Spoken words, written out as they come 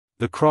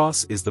The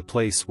cross is the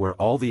place where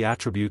all the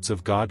attributes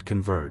of God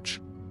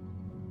converge.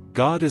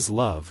 God is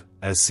love,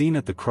 as seen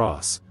at the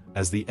cross,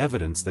 as the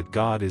evidence that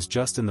God is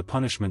just in the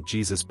punishment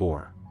Jesus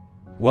bore.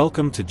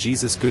 Welcome to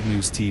Jesus Good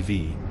News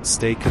TV,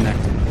 stay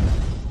connected.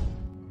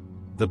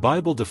 The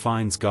Bible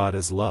defines God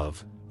as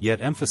love,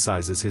 yet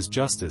emphasizes his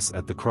justice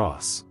at the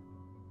cross.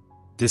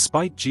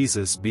 Despite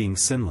Jesus being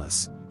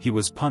sinless, he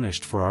was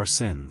punished for our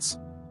sins.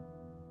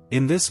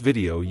 In this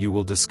video you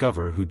will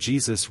discover who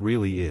Jesus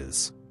really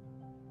is.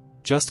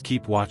 Just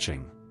keep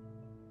watching.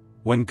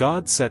 When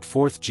God set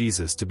forth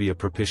Jesus to be a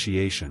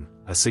propitiation,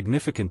 a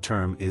significant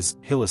term is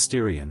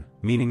hilasterion,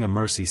 meaning a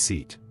mercy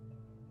seat.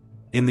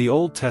 In the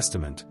Old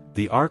Testament,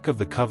 the Ark of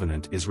the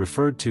Covenant is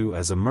referred to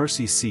as a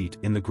mercy seat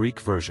in the Greek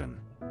version.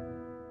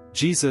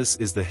 Jesus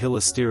is the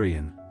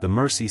hilasterion, the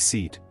mercy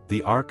seat,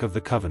 the Ark of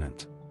the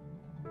Covenant.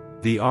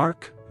 The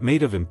Ark,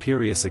 made of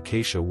imperious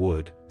acacia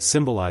wood,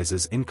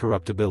 symbolizes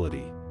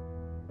incorruptibility.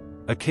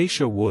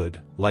 Acacia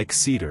wood, like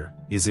cedar,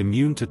 is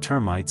immune to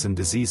termites and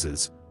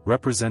diseases,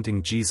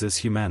 representing Jesus'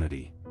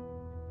 humanity.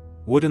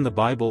 Wood in the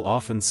Bible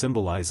often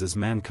symbolizes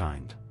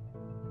mankind.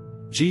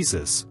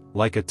 Jesus,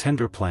 like a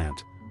tender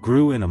plant,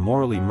 grew in a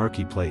morally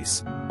murky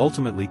place,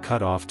 ultimately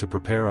cut off to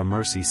prepare a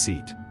mercy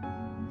seat.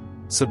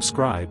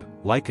 Subscribe,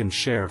 like and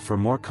share for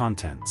more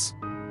contents.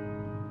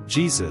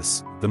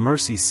 Jesus, the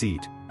mercy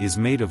seat, is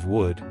made of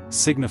wood,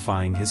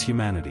 signifying his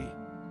humanity.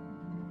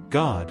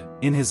 God,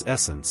 in his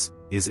essence,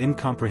 is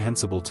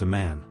incomprehensible to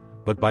man,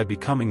 but by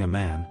becoming a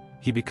man,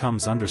 he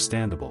becomes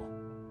understandable.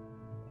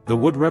 The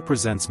wood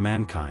represents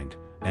mankind,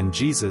 and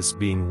Jesus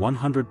being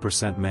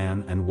 100%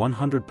 man and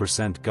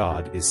 100%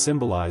 God is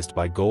symbolized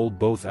by gold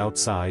both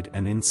outside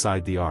and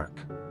inside the ark.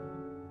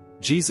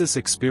 Jesus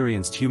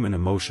experienced human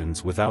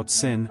emotions without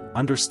sin,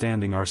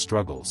 understanding our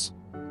struggles.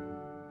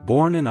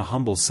 Born in a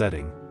humble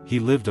setting, he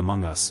lived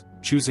among us,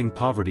 choosing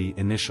poverty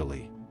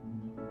initially.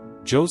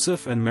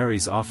 Joseph and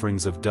Mary's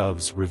offerings of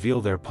doves reveal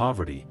their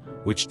poverty,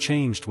 which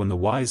changed when the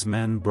wise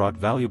men brought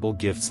valuable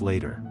gifts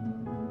later.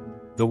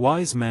 The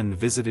wise men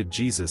visited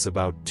Jesus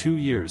about 2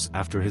 years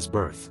after his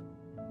birth.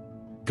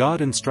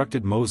 God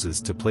instructed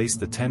Moses to place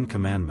the 10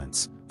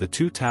 Commandments, the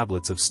 2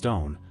 tablets of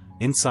stone,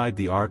 inside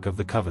the Ark of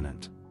the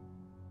Covenant.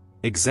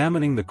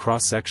 Examining the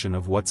cross-section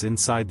of what's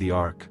inside the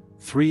Ark,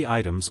 3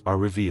 items are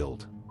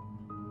revealed.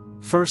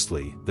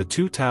 Firstly, the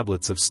 2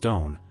 tablets of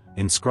stone,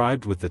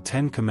 inscribed with the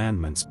 10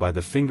 Commandments by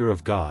the finger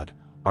of God,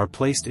 are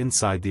placed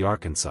inside the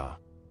Arkansas.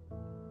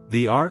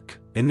 The Ark,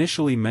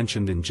 initially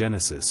mentioned in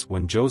Genesis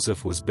when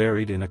Joseph was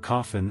buried in a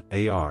coffin,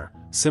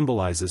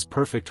 symbolizes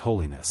perfect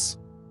holiness.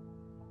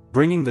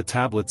 Bringing the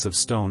tablets of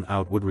stone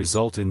out would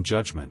result in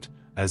judgment,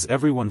 as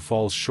everyone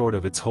falls short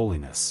of its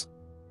holiness.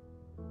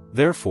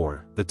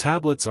 Therefore, the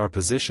tablets are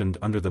positioned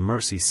under the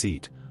mercy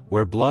seat,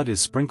 where blood is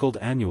sprinkled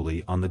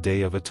annually on the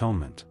Day of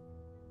Atonement.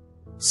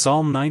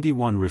 Psalm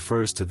 91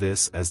 refers to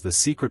this as the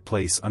secret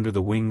place under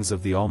the wings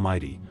of the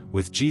Almighty,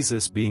 with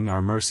Jesus being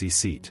our mercy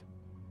seat.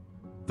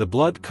 The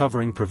blood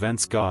covering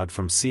prevents God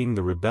from seeing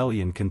the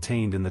rebellion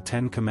contained in the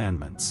 10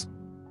 Commandments.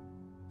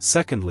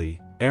 Secondly,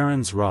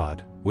 Aaron's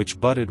rod, which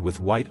budded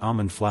with white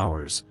almond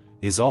flowers,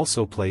 is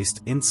also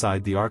placed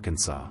inside the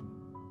Arkansas.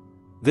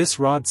 This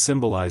rod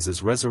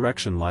symbolizes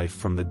resurrection life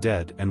from the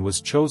dead and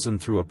was chosen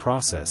through a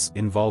process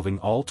involving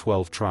all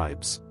 12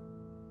 tribes.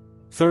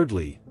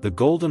 Thirdly, the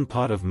golden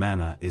pot of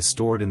manna is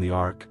stored in the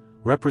ark,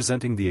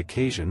 representing the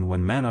occasion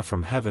when manna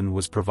from heaven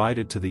was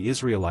provided to the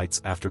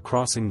Israelites after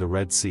crossing the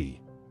Red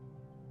Sea.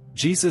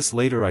 Jesus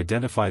later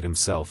identified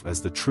himself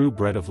as the true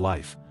bread of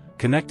life,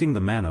 connecting the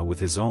manna with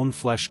his own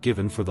flesh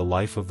given for the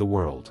life of the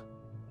world.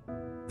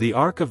 The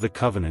Ark of the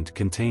Covenant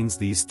contains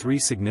these 3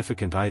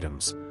 significant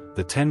items,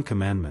 the 10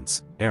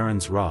 Commandments,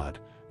 Aaron's rod,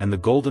 and the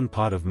golden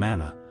pot of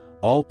manna,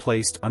 all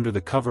placed under the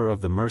cover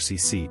of the mercy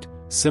seat,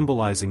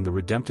 symbolizing the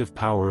redemptive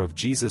power of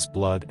Jesus'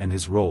 blood and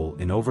his role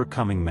in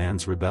overcoming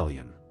man's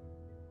rebellion.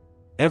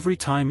 Every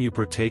time you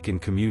partake in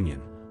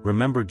communion,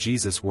 remember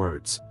Jesus'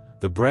 words,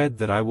 "The bread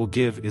that I will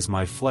give is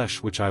my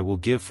flesh which I will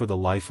give for the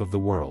life of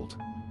the world."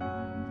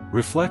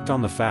 Reflect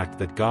on the fact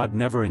that God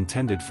never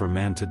intended for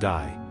man to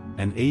die,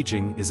 and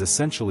aging is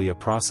essentially a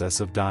process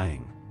of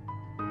dying.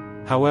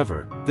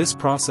 However, this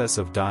process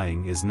of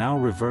dying is now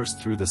reversed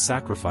through the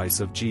sacrifice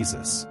of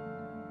Jesus.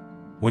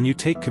 When you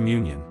take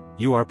communion,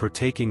 you are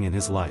partaking in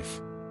his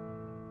life.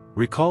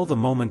 Recall the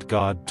moment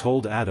God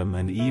told Adam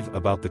and Eve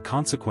about the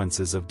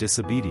consequences of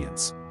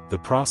disobedience, the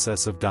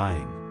process of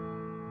dying.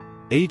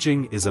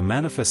 Aging is a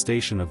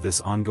manifestation of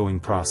this ongoing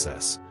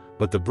process,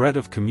 but the bread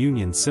of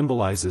communion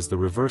symbolizes the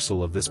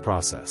reversal of this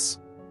process.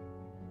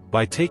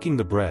 By taking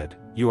the bread,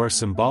 you are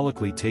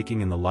symbolically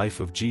taking in the life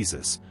of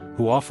Jesus,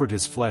 who offered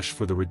his flesh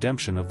for the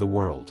redemption of the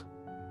world.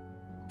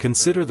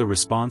 Consider the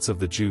response of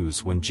the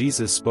Jews when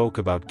Jesus spoke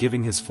about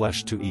giving his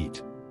flesh to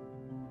eat.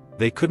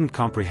 They couldn't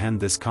comprehend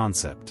this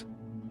concept.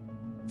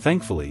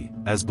 Thankfully,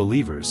 as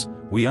believers,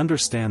 we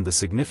understand the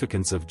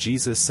significance of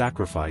Jesus'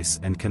 sacrifice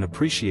and can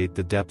appreciate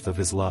the depth of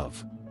his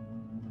love.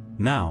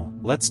 Now,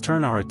 let's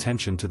turn our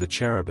attention to the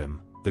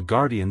cherubim, the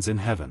guardians in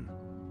heaven.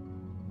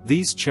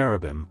 These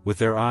cherubim, with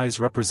their eyes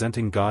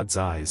representing God's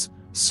eyes,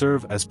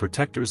 serve as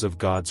protectors of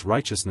God's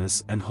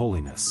righteousness and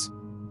holiness.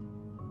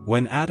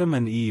 When Adam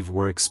and Eve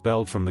were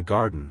expelled from the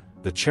garden,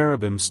 the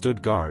cherubim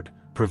stood guard,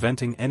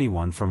 preventing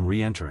anyone from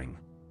re-entering.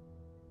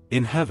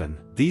 In heaven,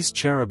 these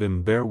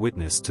cherubim bear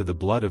witness to the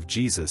blood of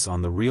Jesus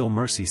on the real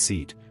mercy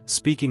seat,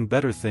 speaking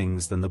better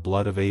things than the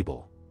blood of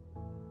Abel.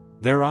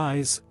 Their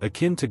eyes,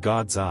 akin to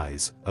God's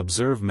eyes,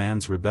 observe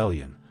man's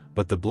rebellion,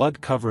 but the blood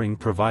covering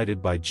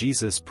provided by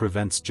Jesus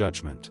prevents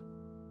judgment.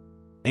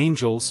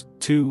 Angels,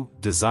 too,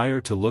 desire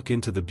to look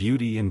into the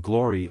beauty and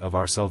glory of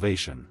our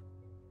salvation.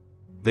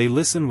 They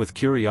listen with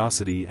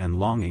curiosity and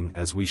longing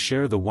as we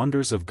share the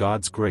wonders of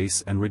God's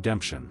grace and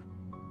redemption.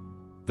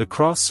 The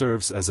cross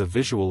serves as a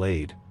visual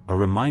aid, a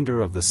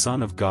reminder of the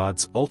Son of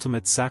God's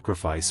ultimate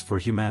sacrifice for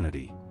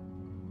humanity.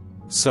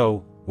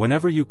 So,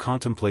 whenever you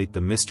contemplate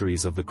the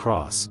mysteries of the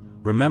cross,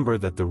 remember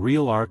that the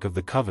real Ark of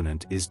the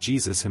Covenant is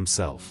Jesus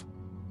himself.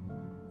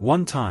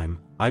 One time,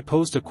 I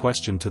posed a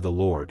question to the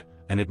Lord,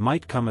 and it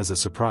might come as a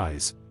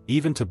surprise,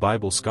 even to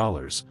Bible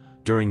scholars.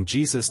 During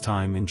Jesus'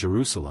 time in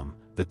Jerusalem,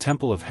 the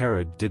temple of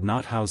Herod did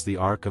not house the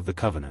Ark of the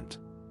Covenant.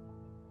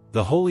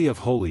 The Holy of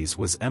Holies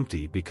was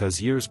empty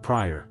because years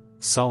prior,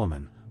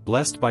 Solomon,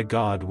 blessed by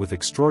God with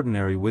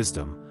extraordinary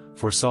wisdom,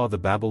 foresaw the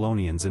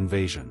Babylonians'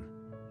 invasion.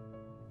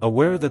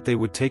 Aware that they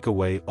would take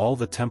away all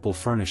the temple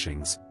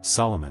furnishings,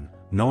 Solomon,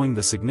 knowing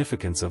the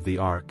significance of the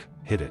Ark,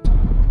 hid it.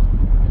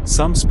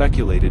 Some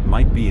speculate it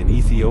might be in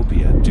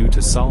Ethiopia due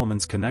to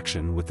Solomon's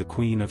connection with the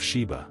Queen of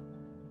Sheba.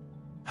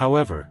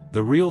 However,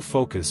 the real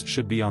focus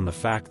should be on the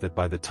fact that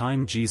by the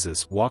time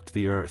Jesus walked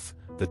the earth,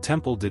 the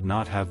temple did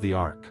not have the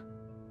Ark.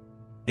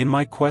 In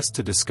my quest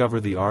to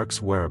discover the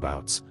Ark's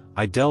whereabouts,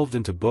 I delved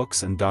into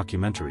books and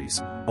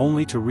documentaries,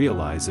 only to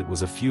realize it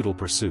was a futile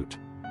pursuit.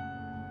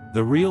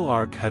 The real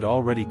Ark had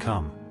already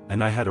come,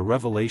 and I had a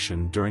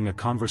revelation during a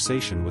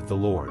conversation with the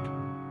Lord.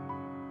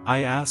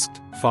 I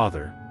asked,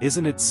 "Father,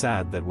 isn't it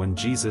sad that when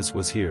Jesus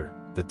was here,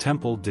 the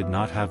temple did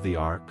not have the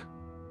Ark?"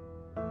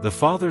 The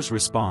Father's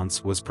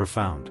response was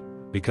profound,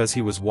 because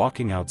he was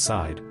walking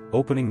outside,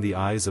 opening the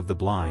eyes of the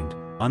blind,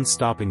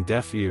 unstopping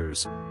deaf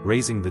ears,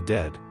 raising the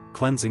dead,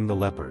 cleansing the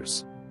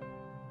lepers.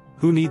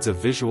 Who needs a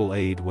visual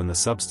aid when the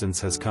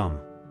substance has come?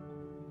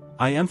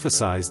 I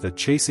emphasize that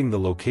chasing the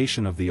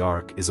location of the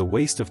Ark is a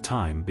waste of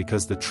time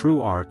because the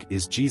true Ark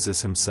is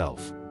Jesus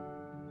himself.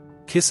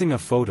 Kissing a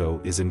photo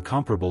is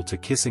incomparable to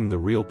kissing the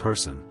real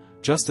person,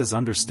 just as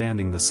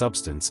understanding the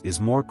substance is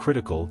more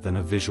critical than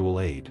a visual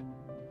aid.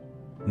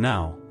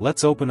 Now,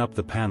 let's open up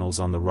the panels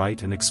on the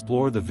right and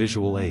explore the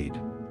visual aid.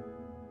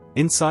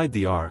 Inside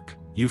the Ark,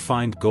 you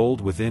find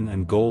gold within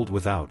and gold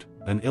without,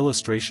 an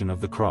illustration of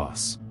the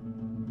cross.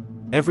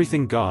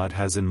 Everything God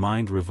has in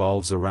mind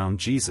revolves around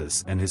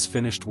Jesus and his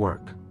finished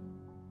work.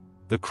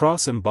 The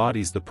cross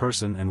embodies the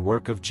person and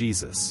work of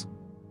Jesus.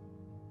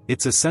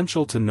 It's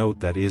essential to note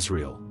that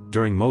Israel,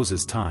 during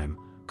Moses' time,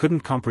 couldn't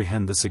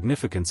comprehend the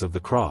significance of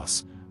the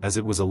cross, as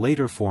it was a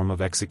later form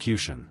of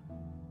execution.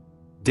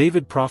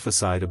 David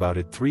prophesied about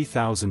it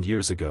 3,000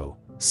 years ago,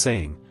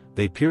 saying,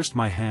 "They pierced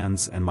my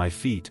hands and my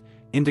feet,"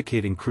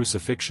 indicating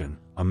crucifixion,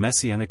 a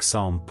messianic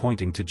psalm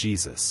pointing to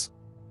Jesus.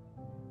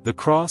 The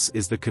cross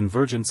is the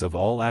convergence of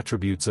all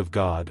attributes of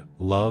God: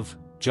 love,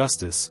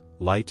 justice,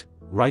 light,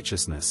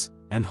 righteousness,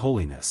 and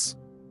holiness.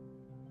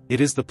 It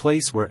is the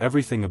place where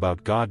everything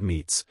about God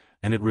meets,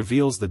 and it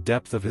reveals the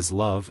depth of his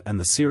love and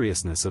the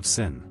seriousness of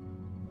sin.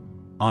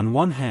 On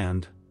one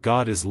hand,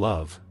 God is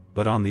love,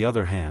 but on the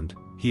other hand,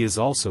 he is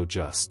also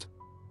just.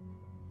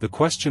 The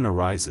question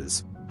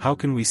arises, how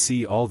can we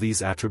see all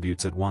these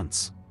attributes at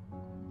once?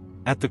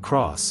 At the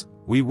cross,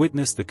 we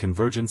witness the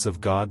convergence of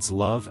God's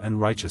love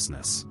and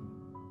righteousness.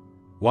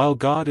 While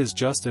God is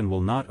just and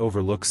will not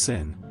overlook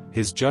sin,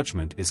 his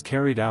judgment is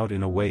carried out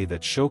in a way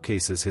that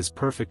showcases his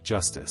perfect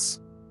justice.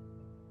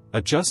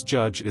 A just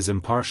judge is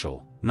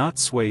impartial, not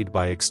swayed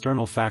by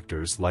external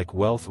factors like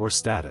wealth or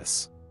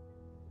status.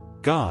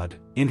 God,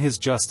 in his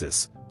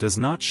justice, does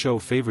not show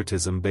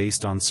favoritism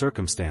based on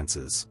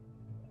circumstances.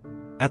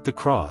 At the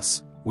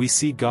cross, we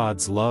see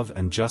God's love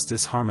and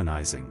justice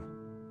harmonizing.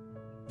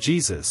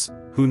 Jesus,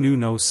 who knew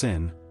no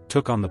sin,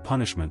 took on the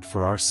punishment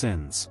for our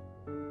sins.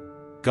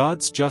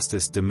 God's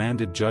justice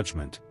demanded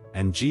judgment,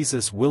 and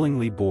Jesus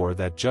willingly bore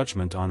that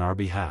judgment on our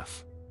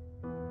behalf.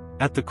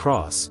 At the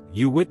cross,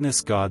 you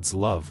witness God's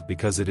love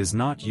because it is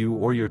not you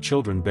or your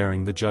children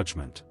bearing the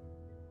judgment.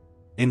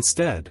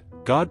 Instead,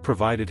 God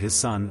provided his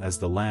Son as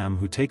the Lamb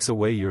who takes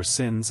away your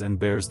sins and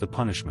bears the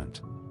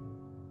punishment.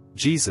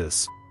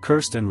 Jesus,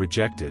 cursed and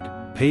rejected,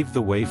 paved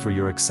the way for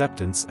your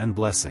acceptance and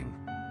blessing.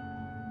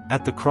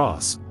 At the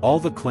cross, all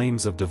the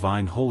claims of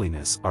divine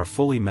holiness are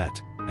fully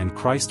met, and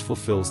Christ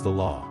fulfills the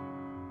law.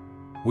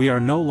 We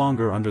are no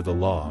longer under the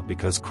law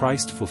because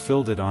Christ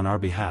fulfilled it on our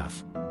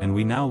behalf, and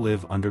we now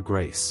live under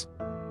grace.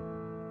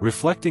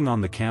 Reflecting on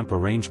the camp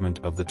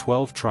arrangement of the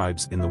 12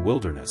 tribes in the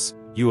wilderness,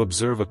 you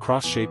observe a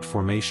cross-shaped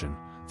formation.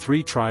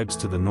 3 tribes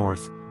to the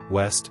north,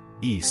 west,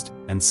 east,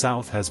 and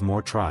south has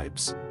more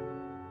tribes.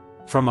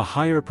 From a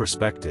higher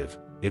perspective,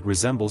 it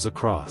resembles a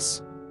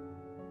cross.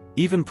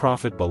 Even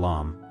prophet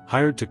Balaam,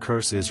 hired to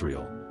curse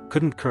Israel,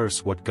 couldn't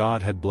curse what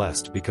God had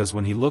blessed because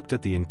when he looked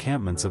at the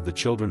encampments of the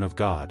children of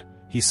God,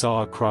 he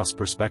saw a cross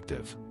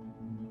perspective.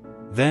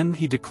 Then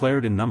he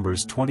declared in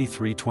Numbers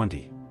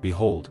 23:20,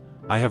 "Behold,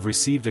 I have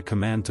received a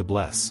command to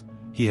bless,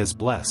 he has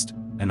blessed,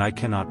 and I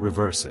cannot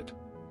reverse it."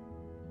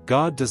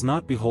 God does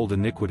not behold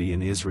iniquity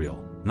in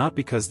Israel, not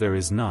because there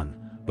is none,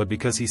 but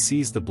because he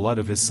sees the blood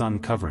of his Son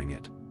covering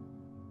it.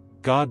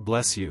 God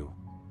bless you.